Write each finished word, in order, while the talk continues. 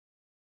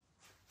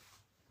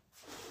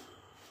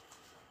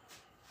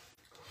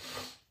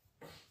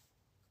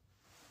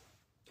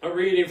A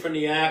reading from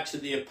the Acts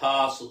of the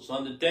Apostles.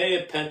 On the day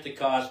of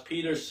Pentecost,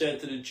 Peter said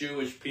to the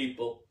Jewish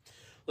people,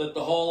 "Let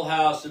the whole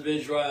house of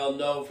Israel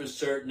know for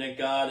certain that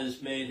God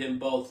has made him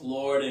both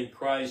Lord and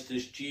Christ,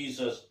 this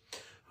Jesus,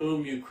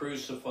 whom you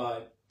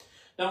crucified."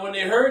 Now when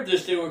they heard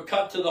this, they were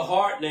cut to the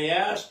heart, and they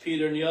asked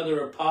Peter and the other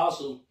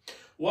apostles,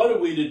 "What are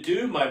we to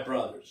do, my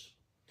brothers?"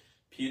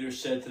 Peter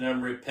said to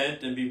them,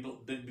 "Repent and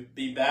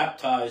be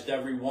baptized,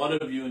 every one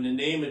of you, in the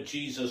name of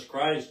Jesus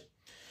Christ,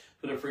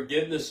 for the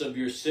forgiveness of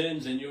your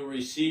sins, and you will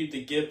receive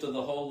the gift of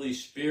the Holy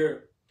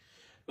Spirit.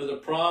 For the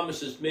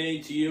promise is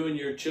made to you and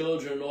your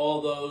children, and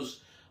all those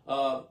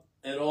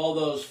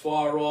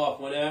far off,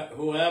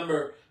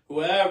 whomever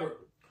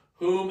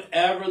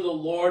the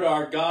Lord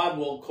our God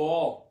will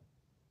call."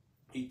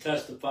 He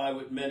testified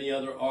with many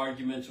other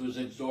arguments, was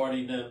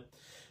exhorting them,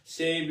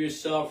 "Save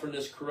yourself from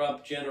this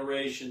corrupt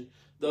generation."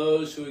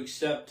 Those who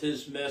accept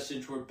his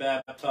message were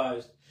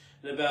baptized,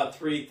 and about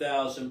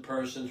 3,000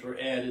 persons were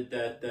added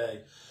that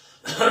day.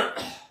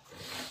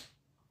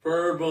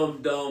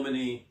 Verbum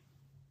Domini.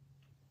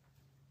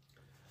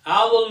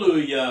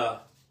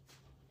 Alleluia.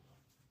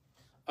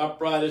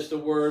 Upright is the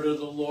word of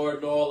the Lord,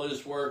 and all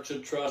his works are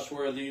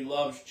trustworthy. He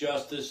loves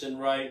justice and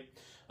right.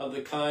 Of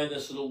the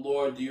kindness of the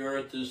Lord, the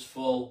earth is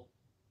full.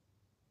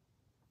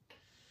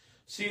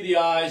 See, the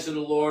eyes of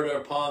the Lord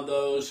are upon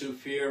those who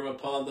fear him,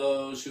 upon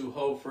those who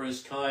hope for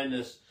his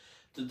kindness,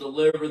 to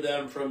deliver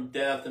them from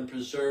death and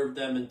preserve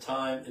them in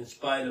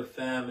spite of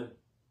famine.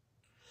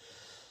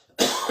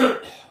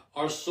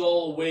 Our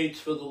soul waits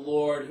for the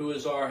Lord, who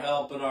is our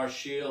help and our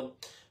shield.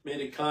 May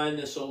the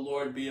kindness, O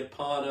Lord, be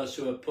upon us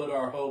who have put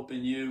our hope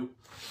in you.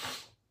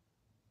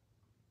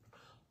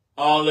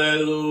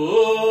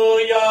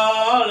 Alleluia,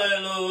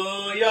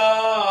 alleluia,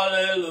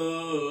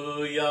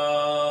 alleluia.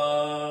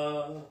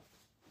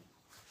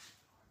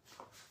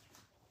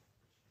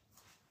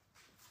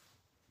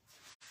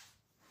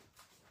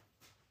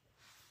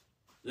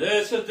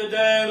 This is the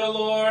day the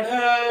Lord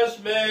has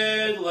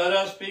made. Let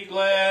us be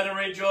glad and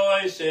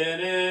rejoice in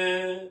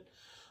it.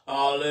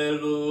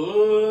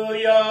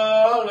 Alleluia,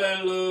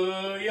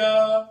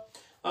 alleluia,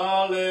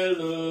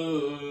 alleluia.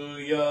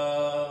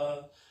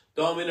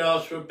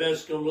 Dominos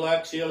vobiscum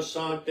lectio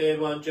sancte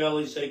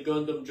evangelii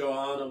secundum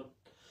Johannem.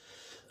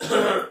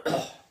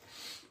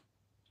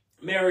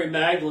 Mary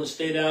Magdalene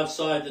stayed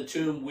outside the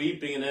tomb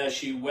weeping, and as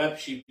she wept,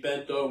 she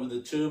bent over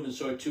the tomb and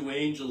saw two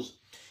angels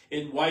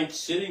in white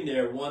sitting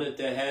there, one at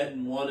the head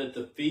and one at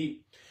the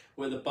feet,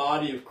 where the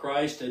body of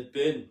Christ had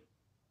been.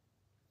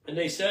 And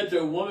they said to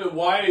her, "Woman,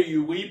 why are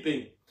you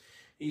weeping?"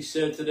 He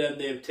said to them,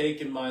 "They have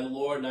taken my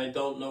Lord, and I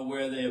don't know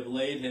where they have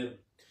laid him."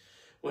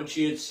 When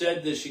she had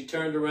said this, she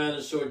turned around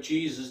and saw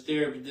Jesus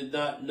there, but did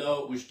not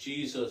know it was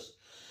Jesus.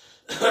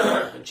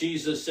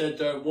 Jesus said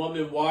to her,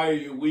 "Woman, why are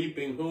you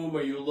weeping? Whom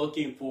are you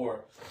looking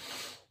for?"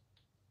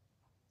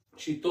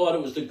 She thought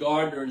it was the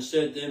gardener and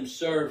said to him,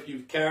 "Sir, if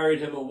you've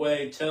carried him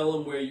away, tell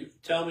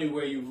me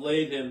where you've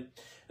laid him,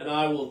 and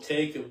I will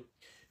take him."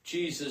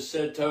 Jesus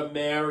said to her,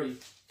 "Mary."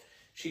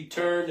 She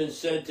turned and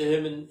said to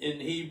him in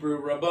Hebrew,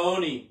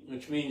 "Rabboni,"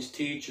 which means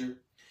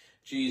teacher.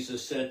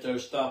 Jesus said to her,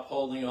 "Stop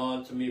holding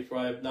on to me, for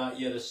I have not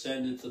yet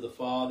ascended to the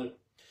Father.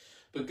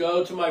 But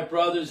go to my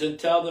brothers and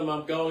tell them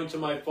I'm going to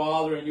my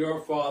Father and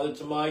your Father,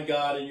 to my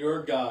God and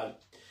your God."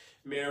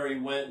 Mary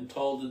went and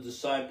told the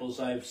disciples,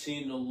 "I have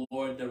seen the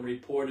Lord," and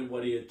reported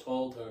what he had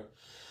told her.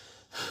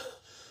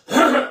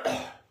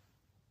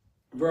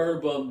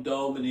 Verbum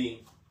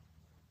Domini.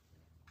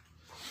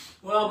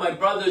 Well, my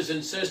brothers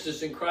and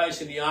sisters in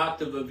Christ, in the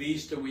octave of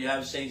Easter, we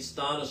have St.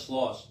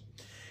 Stanislaus.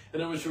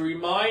 And it was a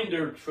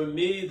reminder for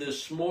me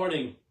this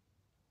morning,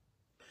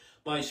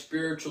 my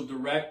spiritual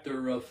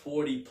director of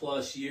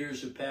 40-plus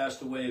years, who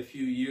passed away a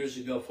few years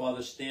ago,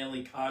 Father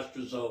Stanley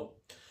Costrazzo,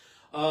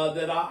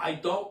 that I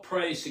don't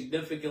pray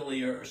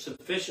significantly or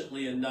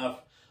sufficiently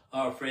enough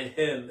for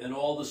him and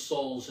all the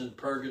souls in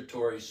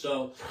purgatory.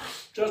 So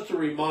just a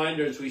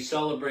reminder as we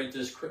celebrate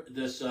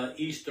this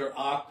Easter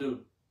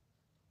octave,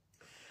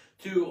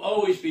 to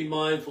always be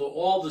mindful of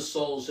all the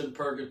souls in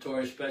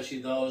purgatory, especially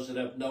those that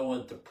have no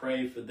one to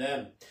pray for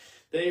them.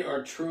 They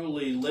are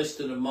truly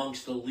listed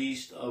amongst the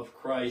least of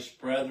Christ's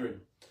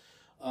brethren,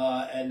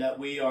 and that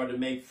we are to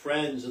make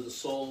friends of the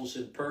souls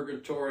in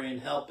purgatory and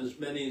help as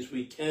many as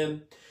we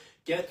can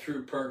get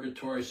through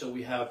purgatory so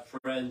we have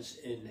friends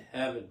in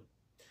heaven.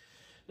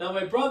 Now,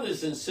 my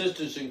brothers and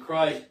sisters in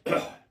Christ,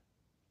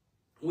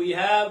 we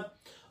have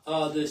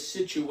this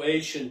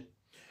situation,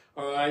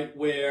 all right,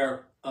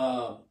 where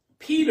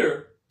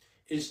Peter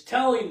is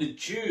telling the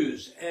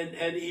Jews,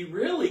 and he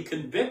really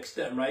convicts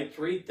them, right?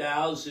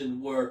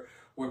 3,000 were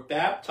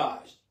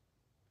baptized.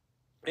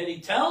 And he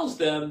tells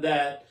them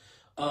that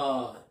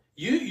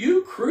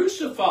you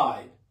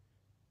crucified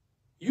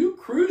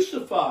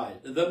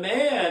the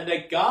man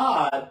that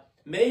God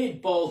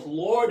made both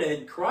Lord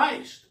and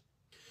Christ.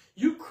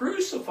 You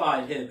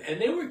crucified him.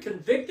 And they were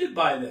convicted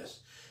by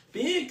this.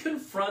 Being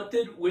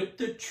confronted with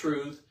the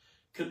truth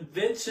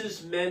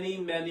convinces many,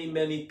 many,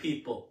 many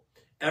people.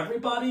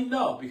 Everybody?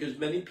 No, because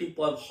many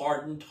people have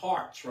hardened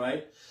hearts,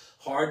 right?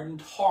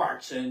 Hardened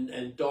hearts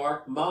and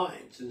dark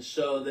minds. And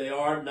so they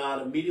are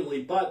not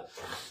immediately. But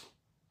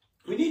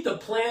we need to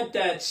plant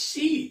that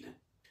seed.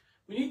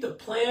 We need to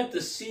plant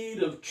the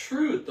seed of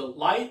truth, the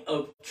light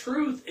of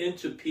truth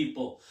into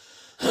people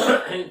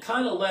and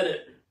kind of let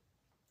it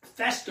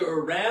fester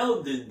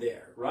around in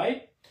there,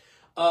 right?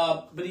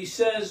 But he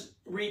says,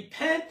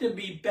 repent and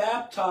be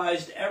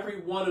baptized,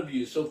 every one of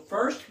you. So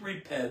first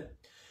repent,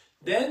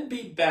 then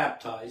be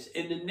baptized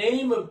in the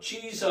name of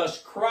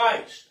Jesus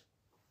Christ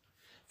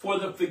for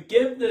the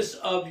forgiveness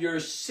of your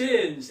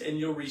sins, and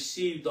you'll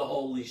receive the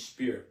Holy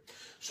Spirit.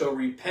 So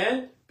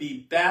repent,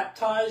 be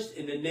baptized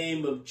in the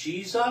name of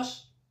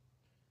Jesus,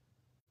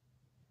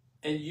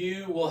 and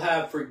you will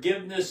have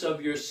forgiveness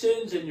of your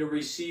sins, and you'll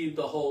receive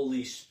the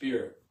Holy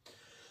Spirit.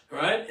 All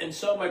right? And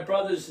so, my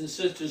brothers and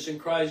sisters in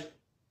Christ,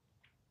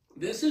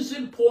 this is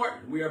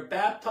important. We are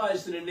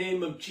baptized in the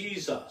name of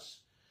Jesus.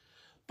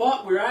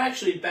 But we're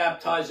actually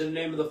baptized in the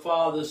name of the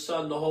Father, the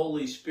Son, the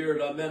Holy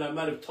Spirit. Amen. I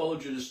might have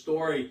told you the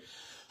story.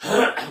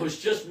 It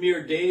was just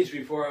mere days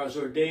before I was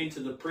ordained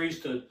to the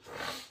priesthood.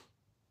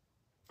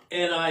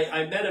 And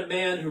I met a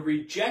man who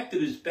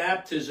rejected his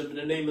baptism in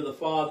the name of the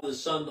Father, the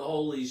Son, the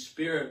Holy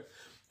Spirit,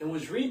 and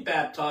was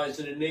rebaptized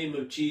in the name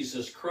of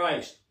Jesus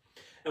Christ.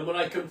 And when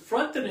I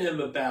confronted him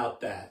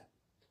about that,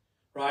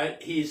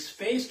 right, his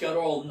face got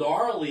all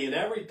gnarly and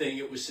everything.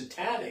 It was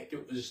satanic.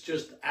 It was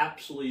just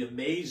absolutely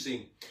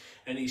amazing.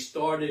 And he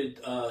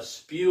started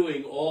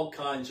spewing all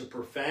kinds of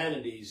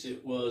profanities.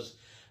 It was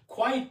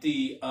quite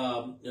the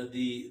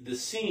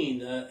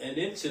scene, an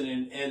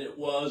incident, and it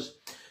was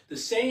the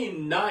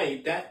same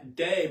night, that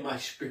day, my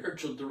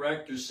spiritual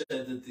director said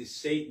that the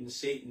Satan,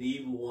 the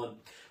evil one,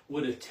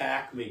 would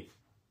attack me.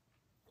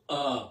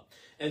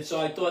 And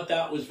so I thought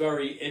that was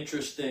very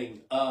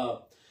interesting.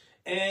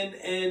 And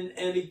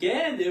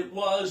again, it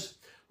was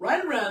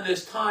right around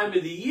this time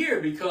of the year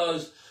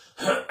because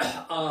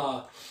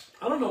I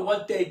don't know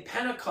what day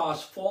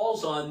Pentecost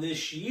falls on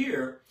this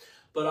year,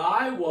 but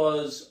I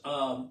was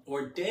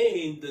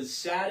ordained the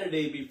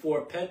Saturday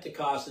before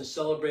Pentecost and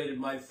celebrated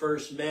my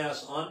first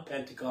Mass on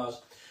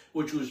Pentecost,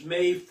 which was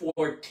May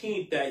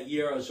 14th that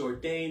year. I was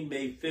ordained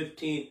May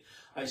 15th.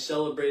 I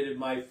celebrated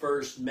my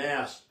first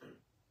Mass.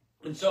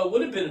 And so it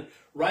would have been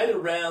right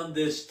around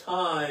this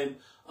time,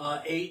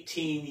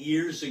 18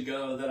 years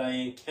ago, that I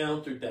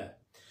encountered that.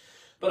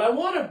 But I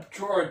want to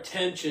draw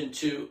attention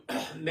to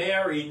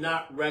Mary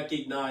not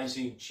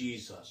recognizing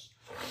Jesus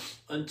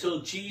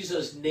until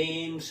Jesus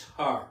names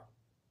her.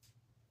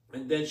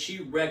 And then she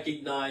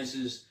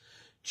recognizes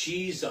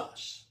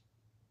Jesus,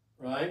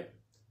 right?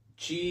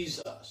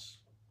 Jesus.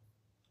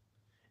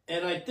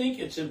 And I think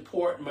it's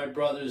important, my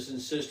brothers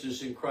and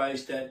sisters in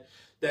Christ,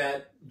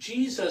 that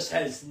Jesus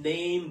has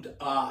named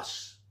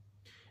us.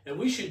 And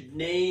we should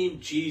name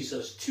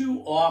Jesus.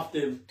 Too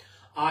often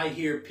I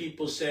hear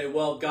people say,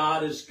 well,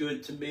 God is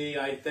good to me.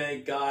 I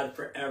thank God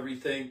for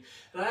everything.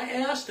 And I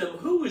asked them,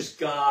 who is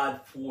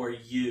God for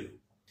you?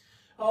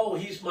 Oh,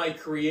 he's my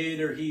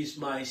creator. He's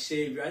my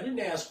savior. I didn't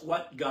ask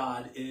what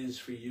God is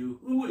for you.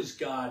 Who is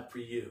God for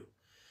you?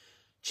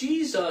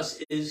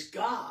 Jesus is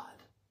God.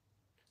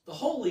 The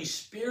Holy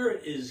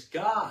Spirit is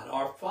God.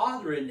 Our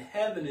Father in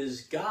heaven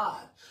is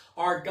God.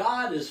 Our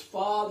God is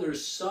Father,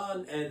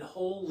 Son, and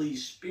Holy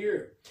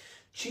Spirit.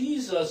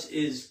 Jesus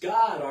is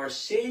God. Our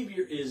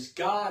Savior is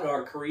God.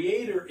 Our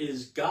Creator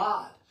is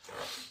God.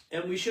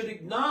 And we should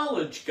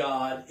acknowledge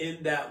God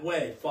in that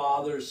way,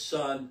 Father,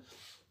 Son,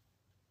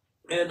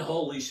 and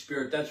Holy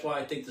Spirit. That's why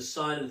I think the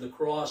sign of the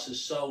cross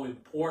is so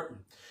important.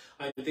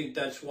 I think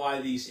that's why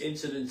these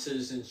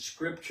incidences in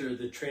Scripture,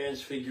 the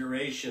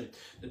transfiguration,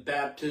 the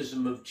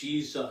baptism of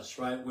Jesus,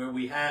 right, where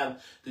we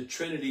have the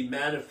Trinity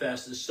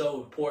manifest, is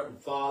so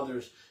important.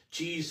 Fathers,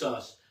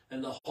 Jesus,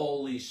 and the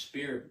Holy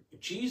Spirit.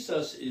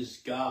 Jesus is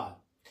God.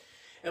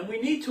 And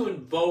we need to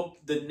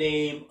invoke the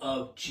name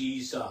of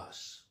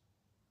Jesus.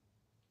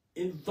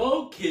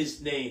 Invoke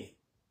his name.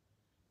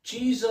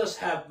 Jesus,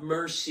 have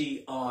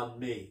mercy on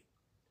me.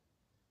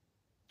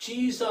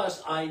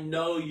 Jesus, I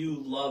know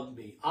you love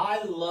me.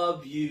 I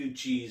love you,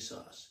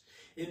 Jesus.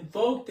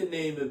 Invoke the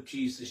name of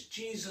Jesus.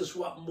 Jesus,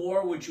 what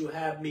more would you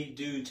have me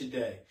do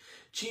today?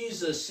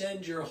 Jesus,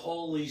 send your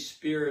Holy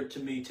Spirit to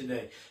me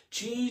today.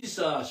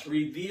 Jesus,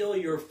 reveal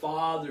your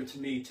Father to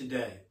me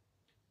today.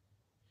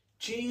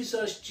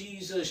 Jesus,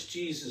 Jesus,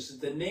 Jesus. In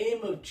the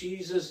name of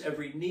Jesus,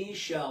 every knee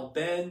shall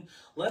bend.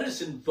 Let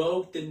us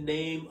invoke the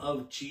name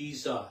of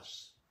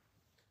Jesus.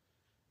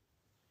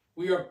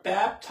 We are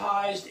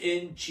baptized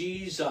in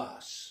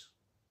Jesus.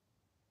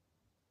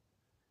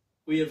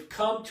 We have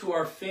come to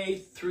our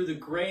faith through the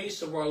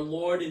grace of our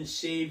Lord and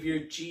Savior,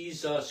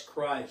 Jesus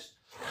Christ.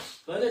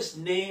 Let us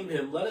name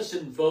him. Let us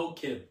invoke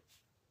him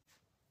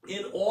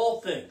in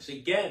all things.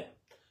 Again,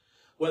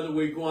 whether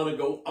we want to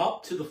go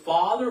up to the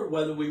Father,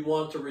 whether we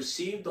want to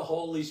receive the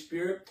Holy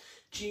Spirit,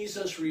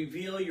 Jesus,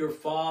 reveal your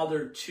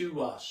Father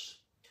to us.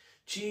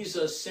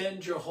 Jesus,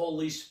 send your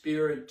Holy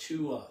Spirit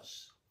to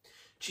us.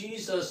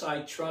 Jesus,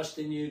 I trust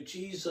in you.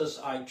 Jesus,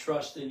 I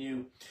trust in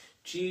you.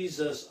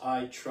 Jesus,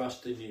 I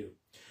trust in you.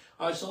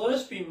 All right, so let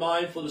us be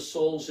mindful of the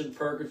souls in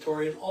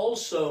purgatory, and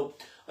also,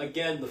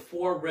 again, the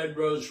 4 Red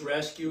Rose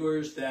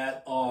rescuers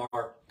that are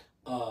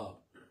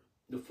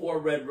the four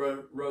Red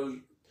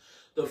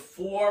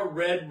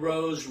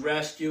Rose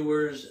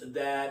rescuers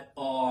that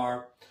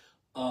are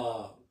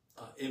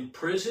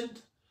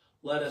imprisoned.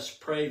 Let us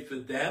pray for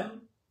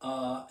them,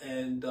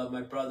 and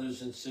my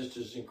brothers and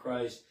sisters in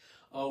Christ,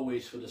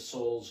 always for the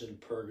souls in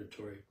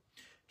purgatory.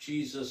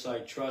 Jesus, I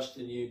trust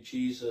in you.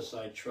 Jesus,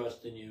 I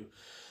trust in you.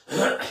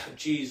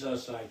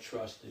 Jesus, I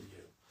trust in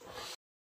you.